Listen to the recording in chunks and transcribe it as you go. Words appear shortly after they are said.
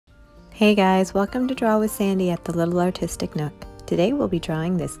Hey guys, welcome to Draw with Sandy at the Little Artistic Nook. Today we'll be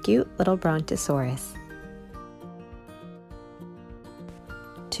drawing this cute little Brontosaurus.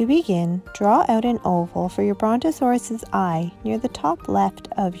 To begin, draw out an oval for your Brontosaurus's eye near the top left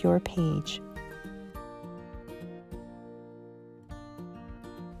of your page.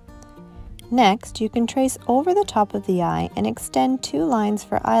 Next, you can trace over the top of the eye and extend 2 lines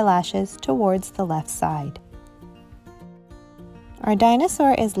for eyelashes towards the left side. Our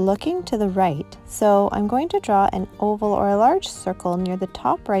dinosaur is looking to the right, so I'm going to draw an oval or a large circle near the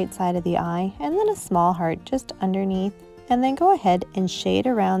top right side of the eye and then a small heart just underneath, and then go ahead and shade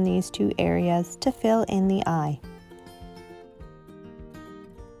around these 2 areas to fill in the eye.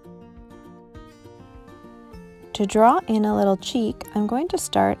 To draw in a little cheek, I'm going to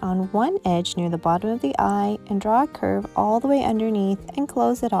start on one edge near the bottom of the eye and draw a curve all the way underneath and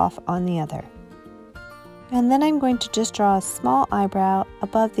close it off on the other. And then I'm going to just draw a small eyebrow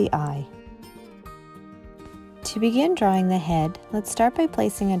above the eye. To begin drawing the head, let's start by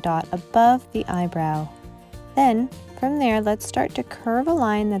placing a dot above the eyebrow. Then, from there, let's start to curve a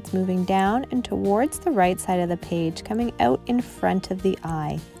line that's moving down and towards the right side of the page, coming out in front of the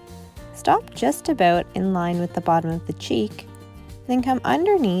eye. Stop just about in line with the bottom of the cheek, then come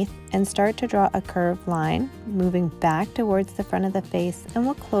underneath and start to draw a curved line, moving back towards the front of the face, and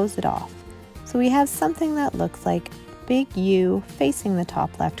we'll close it off. So we have something that looks like a big U facing the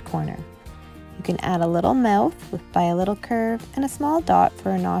top left corner. You can add a little mouth by a little curve and a small dot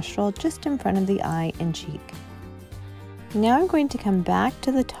for a nostril just in front of the eye and cheek. Now I'm going to come back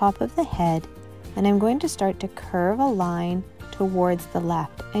to the top of the head and I'm going to start to curve a line towards the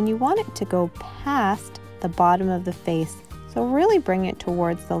left, and you want it to go past the bottom of the face, so really bring it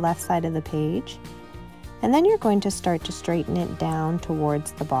towards the left side of the page, and then you're going to start to straighten it down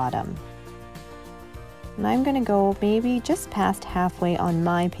towards the bottom. And I'm going to go maybe just past halfway on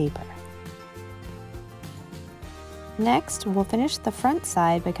my paper. Next, we'll finish the front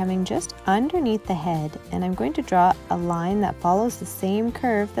side by coming just underneath the head, and I'm going to draw a line that follows the same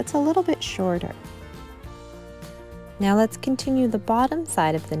curve that's a little bit shorter. Now let's continue the bottom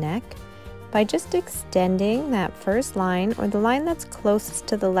side of the neck by just extending that first line, or the line that's closest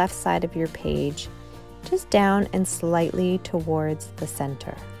to the left side of your page, just down and slightly towards the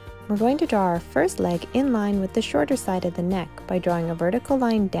center. We're going to draw our first leg in line with the shorter side of the neck by drawing a vertical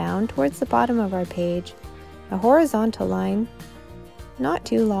line down towards the bottom of our page, a horizontal line, not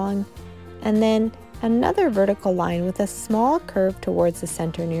too long, and then another vertical line with a small curve towards the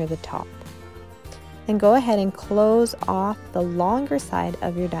center near the top. Then go ahead and close off the longer side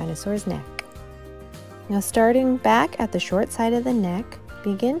of your dinosaur's neck. Now, starting back at the short side of the neck,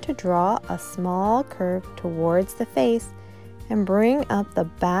 begin to draw a small curve towards the face and bring up the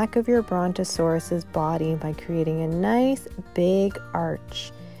back of your Brontosaurus's body by creating a nice big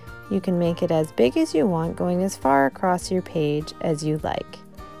arch. You can make it as big as you want, going as far across your page as you like.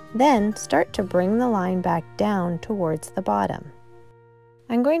 Then start to bring the line back down towards the bottom.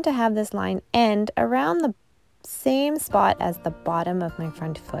 I'm going to have this line end around the same spot as the bottom of my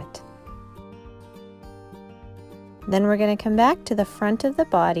front foot. Then we're going to come back to the front of the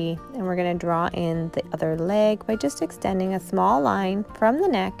body and we're going to draw in the other leg by just extending a small line from the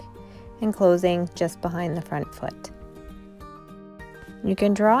neck and closing just behind the front foot. You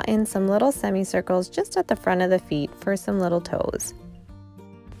can draw in some little semicircles just at the front of the feet for some little toes.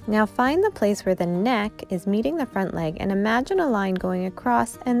 Now find the place where the neck is meeting the front leg and imagine a line going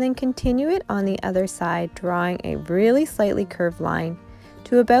across, and then continue it on the other side, drawing a really slightly curved line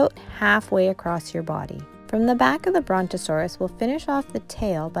to about halfway across your body. From the back of the Brontosaurus, we'll finish off the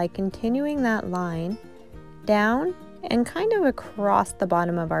tail by continuing that line down and kind of across the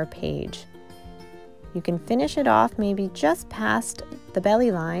bottom of our page. You can finish it off maybe just past the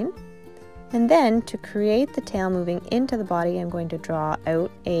belly line, and then to create the tail moving into the body, I'm going to draw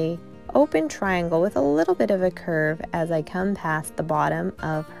out an open triangle with a little bit of a curve as I come past the bottom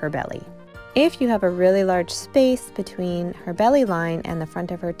of her belly. If you have a really large space between her belly line and the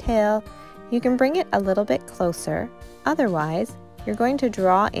front of her tail, you can bring it a little bit closer. Otherwise, you're going to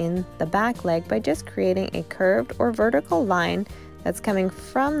draw in the back leg by just creating a curved or vertical line that's coming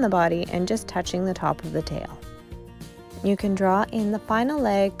from the body and just touching the top of the tail. You can draw in the final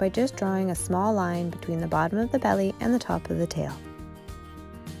leg by just drawing a small line between the bottom of the belly and the top of the tail.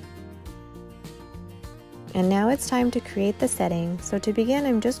 And now it's time to create the setting. So to begin,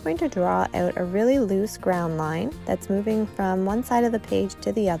 I'm just going to draw out a really loose ground line that's moving from one side of the page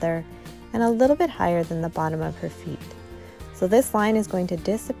to the other and a little bit higher than the bottom of her feet. So this line is going to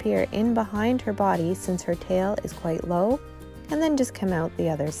disappear in behind her body since her tail is quite low, and then just come out the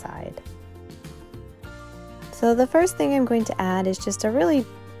other side. So the first thing I'm going to add is just a really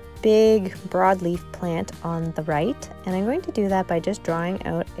big broadleaf plant on the right, and I'm going to do that by just drawing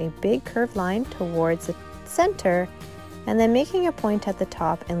out a big curved line towards the center and then making a point at the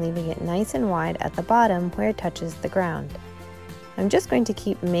top and leaving it nice and wide at the bottom where it touches the ground. I'm just going to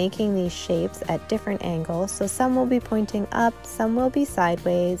keep making these shapes at different angles, so some will be pointing up, some will be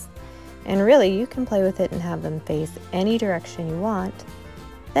sideways, and really you can play with it and have them face any direction you want.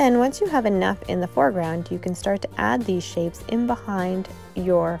 Then once you have enough in the foreground, you can start to add these shapes in behind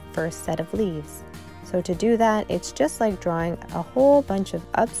your first set of leaves. So to do that, it's just like drawing a whole bunch of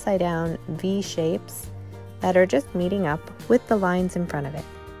upside down V shapes that are just meeting up with the lines in front of it.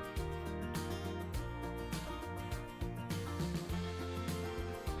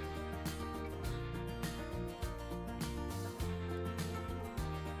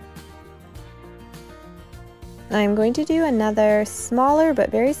 I'm going to do another smaller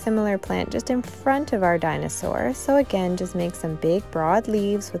but very similar plant just in front of our dinosaur. So again, just make some big broad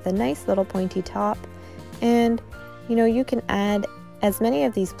leaves with a nice little pointy top. And you can add as many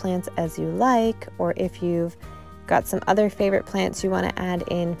of these plants as you like, or if you've got some other favorite plants you want to add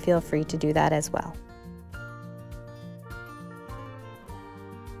in, feel free to do that as well.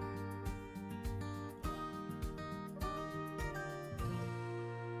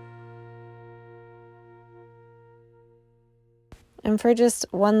 And for just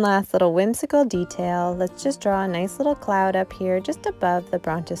one last little whimsical detail, let's just draw a nice little cloud up here just above the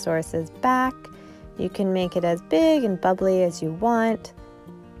Brontosaurus's back. You can make it as big and bubbly as you want.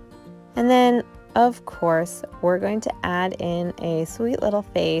 And then, of course, we're going to add in a sweet little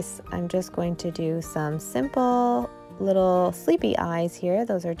face. I'm just going to do some simple little sleepy eyes here.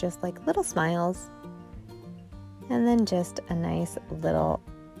 Those are just like little smiles. And then just a nice little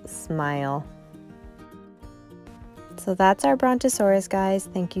smile. So that's our Brontosaurus, guys.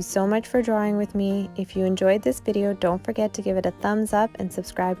 Thank you so much for drawing with me. If you enjoyed this video, don't forget to give it a thumbs up and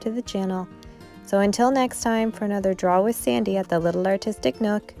subscribe to the channel. So until next time, for another Draw with Sandee at the Little Artistic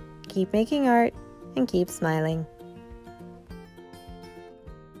Nook, keep making art and keep smiling.